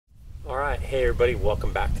Alright, hey everybody,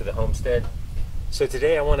 welcome back to the Homestead. So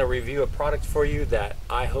today I want to review a product for you that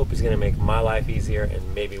I hope is going to make my life easier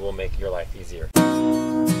and maybe will make your life easier.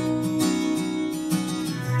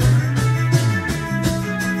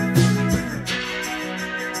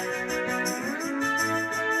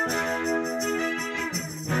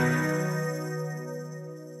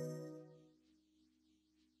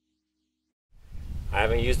 I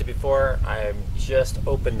haven't used it before. I just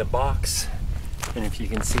opened the box, and if you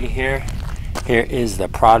can see here is the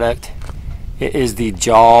product. It is the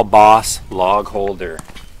Jaw Boss log holder.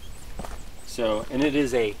 So, and it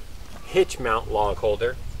is a hitch mount log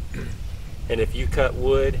holder. And if you cut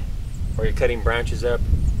wood or you're cutting branches up,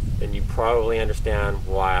 then you probably understand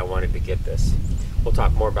why I wanted to get this. We'll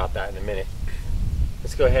talk more about that in a minute.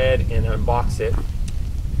 Let's go ahead and unbox it.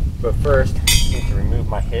 But first, I need to remove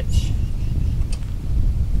my hitch.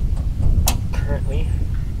 Currently,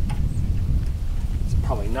 it's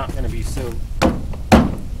probably not going to be so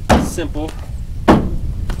simple.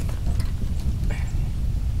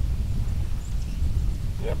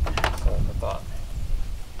 Yep, that's what I thought.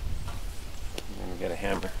 I'm going to get a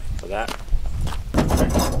hammer for that.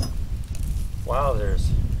 Wow, there's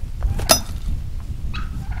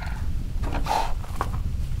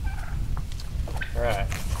alright,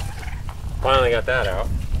 finally got that out.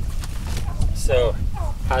 So,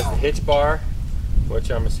 has the hitch bar, which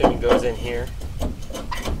I'm assuming goes in here.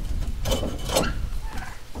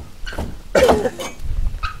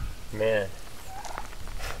 Man,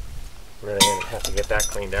 really gonna have to get that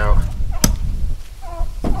cleaned out.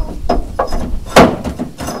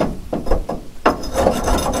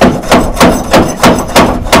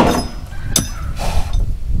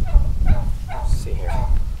 Let's see here.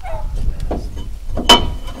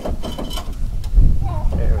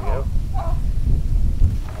 There we go.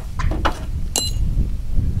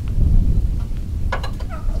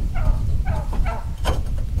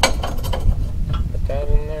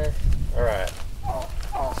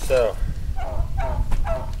 So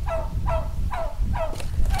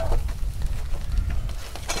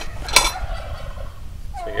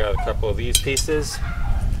we got a couple of these pieces.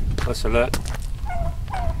 Closer look.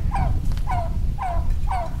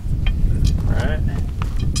 Alright.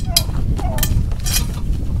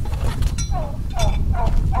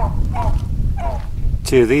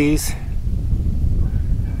 Two of these.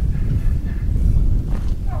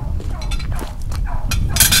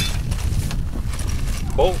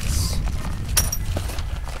 Bolts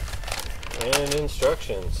and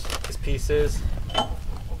instructions. These pieces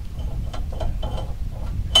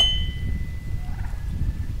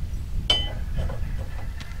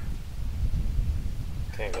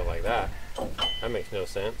can't go like that. That makes no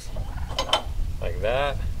sense. Like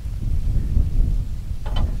that.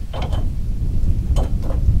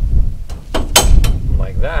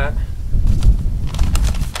 Like that.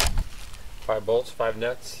 5 bolts, 5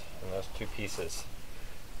 nuts, and those 2 pieces.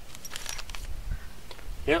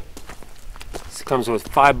 Yep, this comes with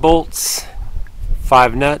 5 bolts,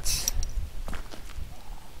 5 nuts,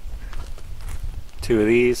 2 of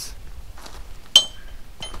these.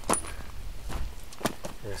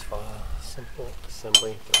 There's 5 simple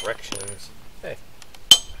assembly directions. Hey.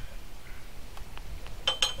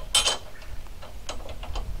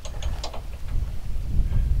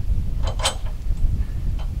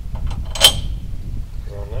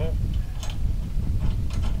 On there.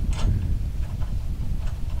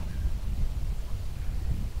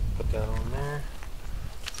 Put that on there.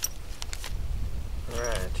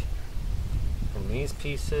 Alright. And these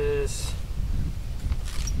pieces.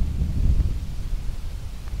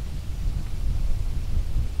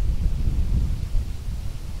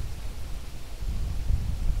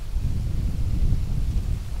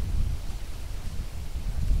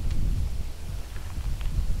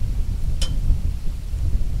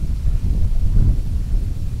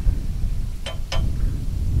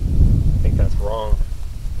 I think that's wrong.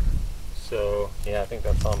 So, yeah, I think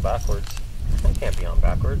that's on backwards. It can't be on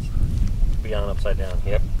backwards. It could be on upside down.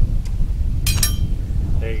 Yep.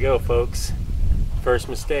 There you go, folks. First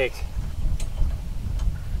mistake.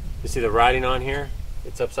 You see the writing on here?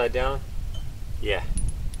 It's upside down? Yeah.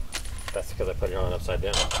 That's because I put it on upside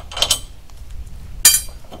down.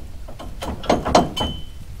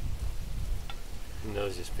 And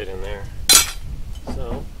those just fit in there.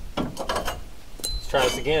 So, let's try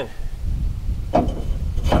this again.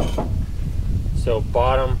 So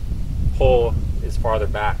bottom hole is farther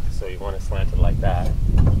back, so you want it slanted like that.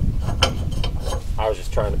 I was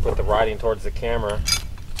just trying to put the writing towards the camera.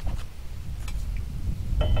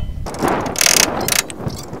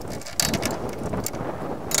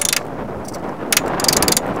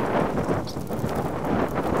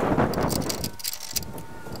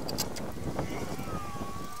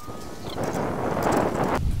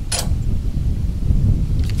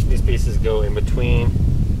 in between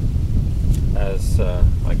as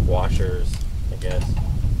like washers, I guess.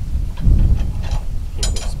 Keep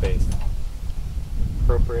them spaced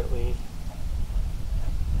appropriately.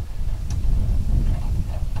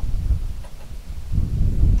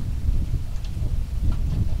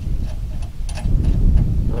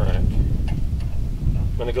 Alright.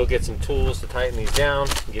 I'm going to go get some tools to tighten these down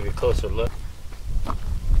and give you a closer look.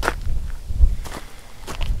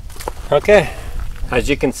 Okay, as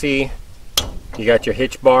you can see, you got your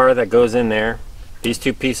hitch bar that goes in there. These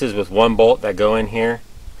two pieces with one bolt that go in here.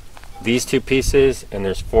 These two pieces, and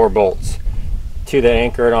there's 4 bolts. 2 that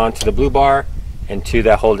anchor it onto the blue bar and 2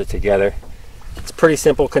 that hold it together. It's pretty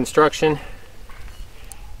simple construction.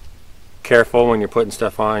 Careful when you're putting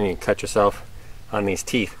stuff on, you cut yourself on these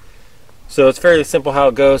teeth. So it's fairly simple how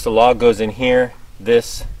it goes. The log goes in here.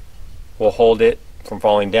 This will hold it from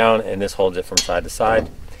falling down, and this holds it from side to side.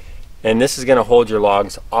 And this is going to hold your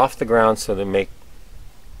logs off the ground so that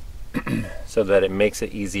it makes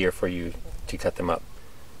it easier for you to cut them up.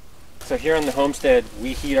 So here on the homestead,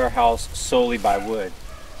 we heat our house solely by wood.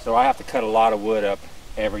 So I have to cut a lot of wood up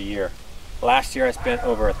every year. Last year I spent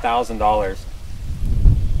over $1,000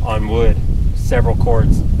 on wood, several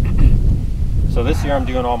cords. So this year I'm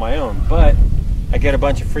doing all my own, but I get a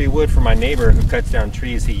bunch of free wood from my neighbor who cuts down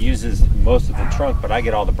trees. He uses most of the trunk, but I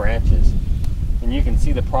get all the branches. And you can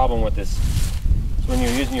see the problem with this. So when you're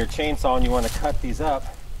using your chainsaw and you want to cut these up,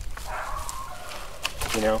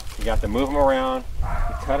 you know, you got to move them around,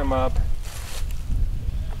 you cut them up.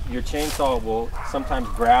 Your chainsaw will sometimes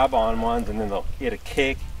grab on ones and then they'll hit a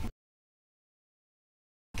kick.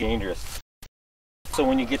 Dangerous. So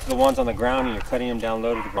when you get to the ones on the ground and you're cutting them down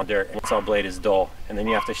low to the ground, their chainsaw blade is dull, and then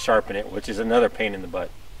you have to sharpen it, which is another pain in the butt.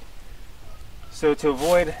 So to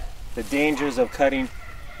avoid the dangers of cutting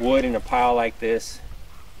wood in a pile like this,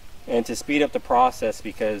 and to speed up the process,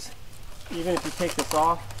 because even if you take this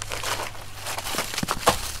off,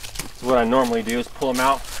 so what I normally do is pull them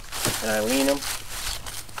out and I lean them,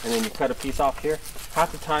 and then you cut a piece off here.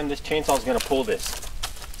 Half the time this chainsaw is going to pull this.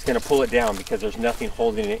 It's going to pull it down because there's nothing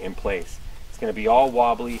holding it in place. It's going to be all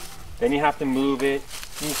wobbly. Then you have to move it,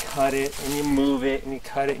 and you cut it, and you move it, and you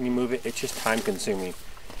cut it, and you move it. It's just time consuming.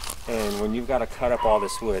 And when you've got to cut up all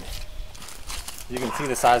this wood, you can see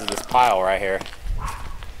the size of this pile right here.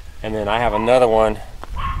 And then I have another one,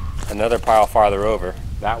 another pile farther over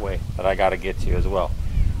that way that I got to get to as well.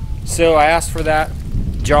 So I asked for that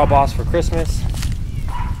jaw boss for Christmas,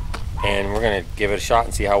 and we're going to give it a shot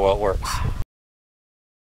and see how well it works.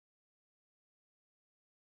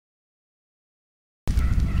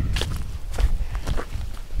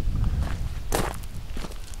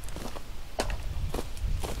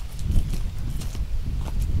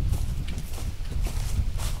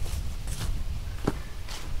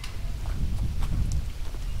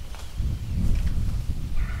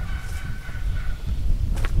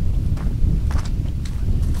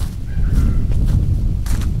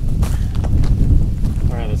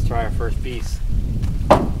 Try our first piece.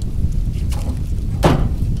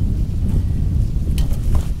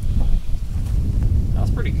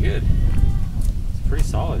 That's pretty good. It's pretty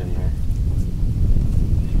solid in there.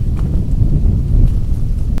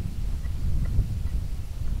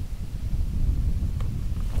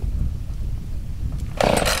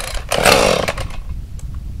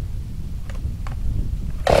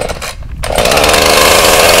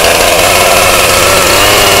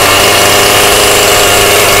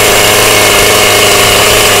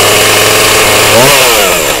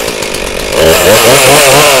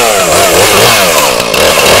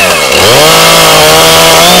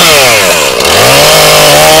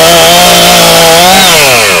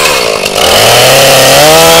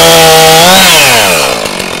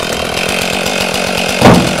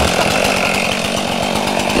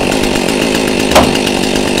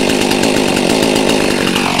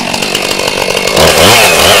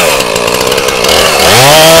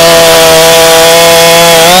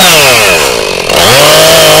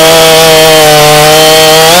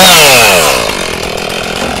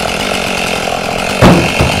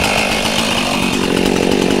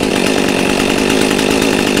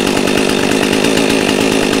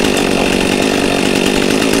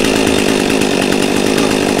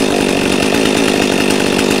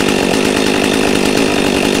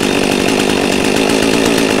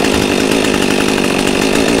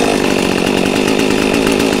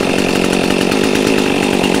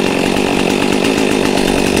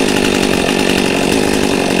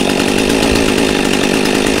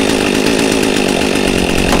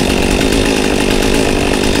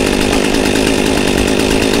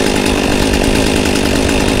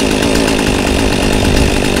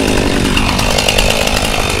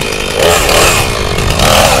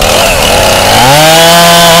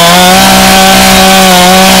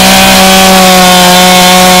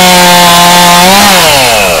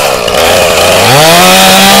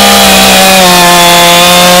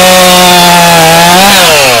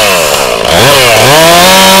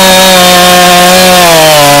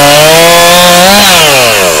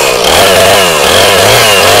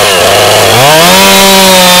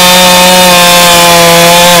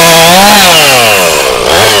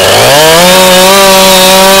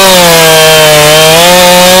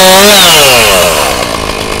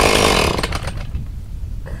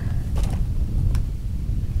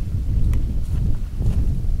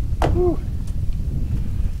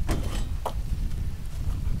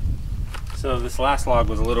 this last log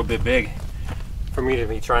was a little bit big for me to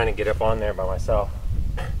be trying to get up on there by myself.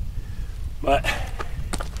 But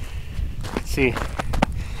see,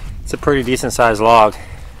 it's a pretty decent sized log,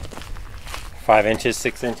 5 inches,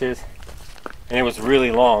 6 inches, and it was really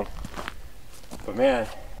long. But man,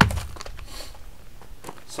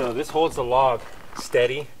 so this holds the log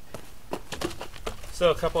steady. So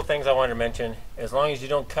a couple of things I wanted to mention: as long as you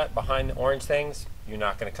don't cut behind the orange things, you're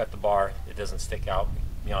not going to cut the bar. It doesn't stick out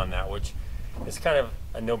beyond that, which is kind of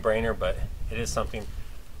a no-brainer, but it is something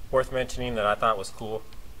worth mentioning that I thought was cool.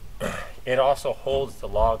 It also holds the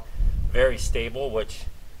log very stable, which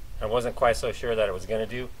I wasn't quite so sure that it was going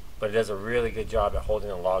to do, but it does a really good job at holding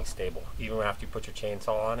the log stable, even after you put your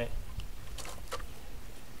chainsaw on it.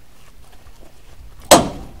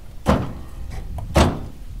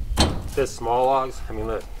 This small logs, I mean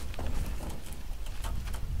look,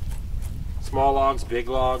 small logs, big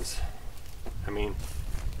logs, I mean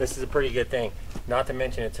this is a pretty good thing. Not to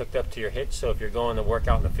mention it's hooked up to your hitch, so if you're going to work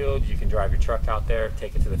out in the field, you can drive your truck out there,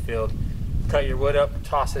 take it to the field, cut your wood up,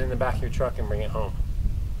 toss it in the back of your truck and bring it home.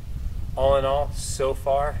 All in all, so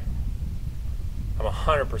far, I'm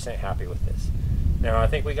 100% happy with this. Now I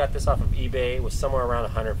think we got this off of eBay. It was somewhere around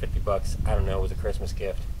 150 bucks. I don't know, it was a Christmas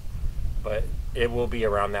gift, but it will be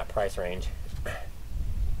around that price range.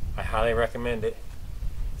 I highly recommend it.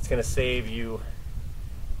 It's going to save you,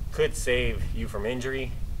 could save you from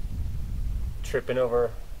injury, tripping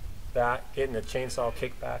over that, getting the chainsaw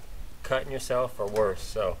kickback, cutting yourself, or worse.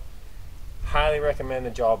 So highly recommend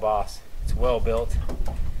the Jaw Boss. It's well built,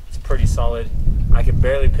 it's pretty solid. I could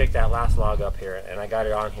barely pick that last log up here, and I got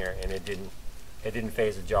it on here, and it didn't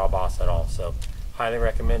phase the Jaw Boss at all. So highly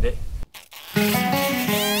recommend it.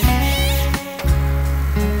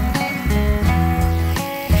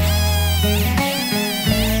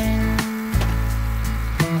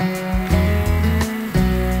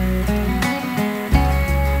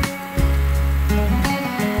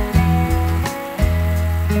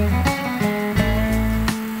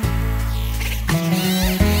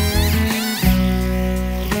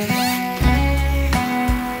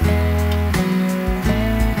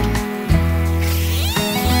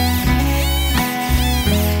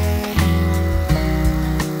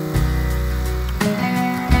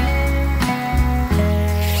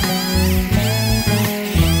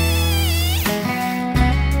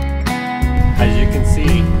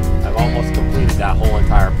 That whole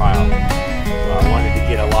entire pile. So I wanted to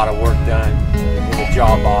get a lot of work done with the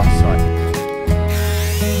Jaw Boss, so I could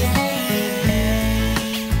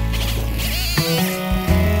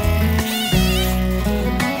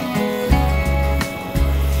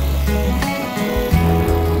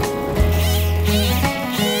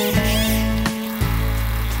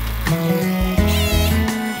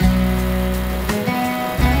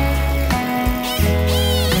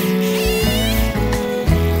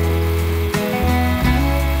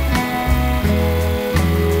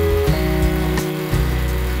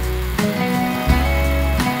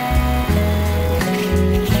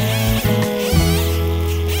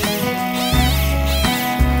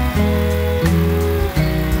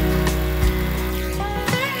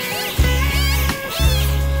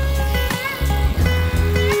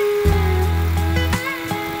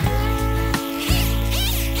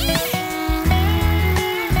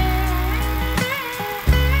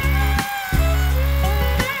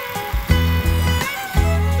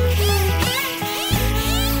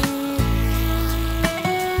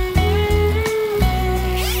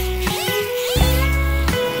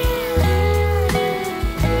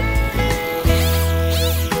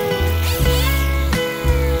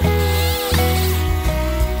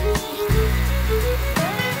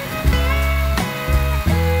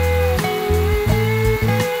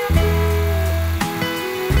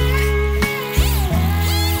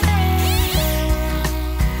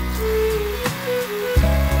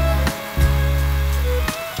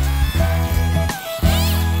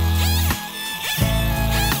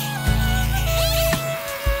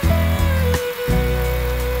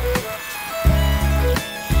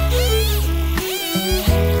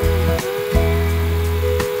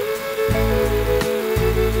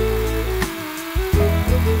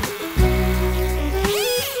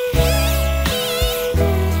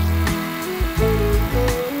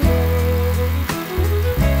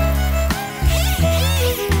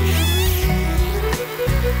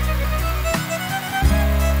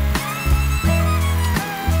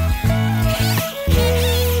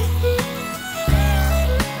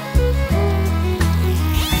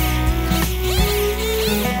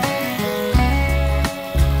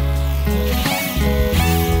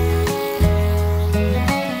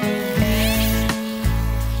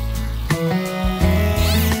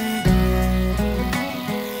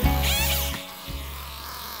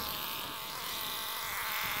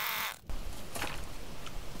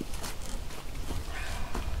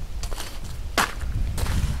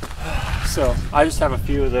So I just have a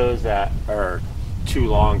few of those that are too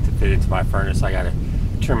long to fit into my furnace. I gotta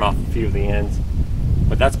trim off a few of the ends,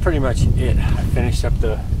 but that's pretty much it. I finished up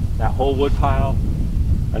that whole wood pile,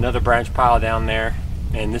 another branch pile down there,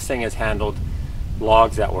 and this thing has handled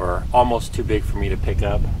logs that were almost too big for me to pick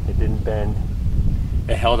up. It didn't bend.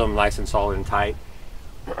 It held them nice and solid and tight.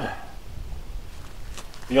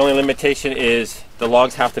 The only limitation is the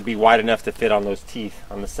logs have to be wide enough to fit on those teeth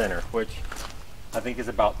on the center, which I think is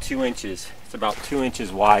about 2 inches. It's about 2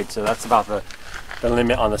 inches wide, so that's about the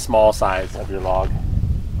limit on the small size of your log.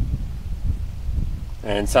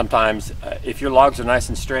 And sometimes if your logs are nice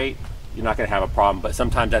and straight, you're not going to have a problem, but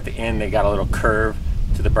sometimes at the end they got a little curve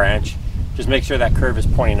to the branch. Just make sure that curve is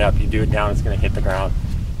pointing up. You do it down, it's going to hit the ground.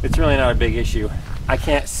 It's really not a big issue. I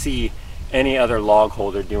can't see any other log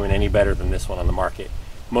holder doing any better than this one on the market.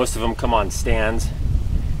 Most of them come on stands.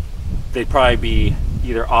 They'd probably be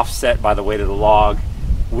either offset by the weight of the log,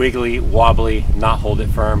 wiggly, wobbly, not hold it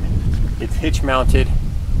firm. It's hitch mounted.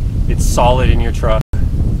 It's solid in your truck.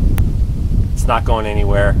 It's not going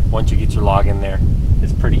anywhere. Once you get your log in there,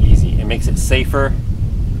 it's pretty easy. It makes it safer,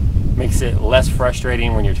 makes it less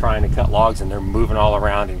frustrating when you're trying to cut logs and they're moving all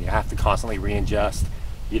around and you have to constantly readjust.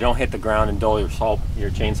 You don't hit the ground and dull your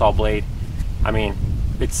chainsaw blade. I mean,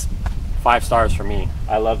 it's 5 stars for me.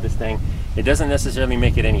 I love this thing. It doesn't necessarily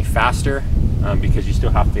make it any faster because you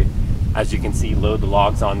still have to, as you can see, load the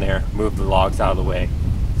logs on there, move the logs out of the way.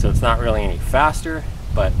 So it's not really any faster,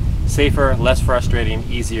 but safer, less frustrating,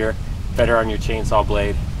 easier, better on your chainsaw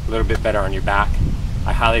blade, a little bit better on your back.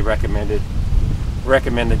 I highly recommend it.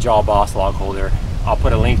 Recommend the Jaw Boss log holder. I'll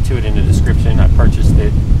put a link to it in the description. I purchased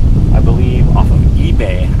it, I believe, off of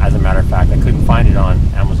eBay, as a matter of fact. I couldn't find it on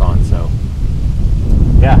Amazon, so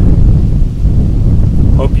yeah.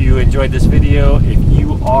 Hope you enjoyed this video. If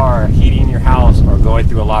you are heating your house or going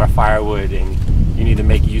through a lot of firewood and you need to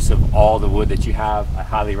make use of all the wood that you have, I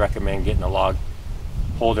highly recommend getting a log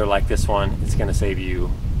holder like this one. It's going to save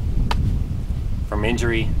you from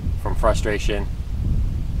injury, from frustration,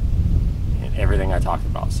 and everything I talked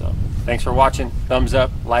about. So thanks for watching. Thumbs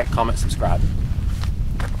up, like, comment, subscribe.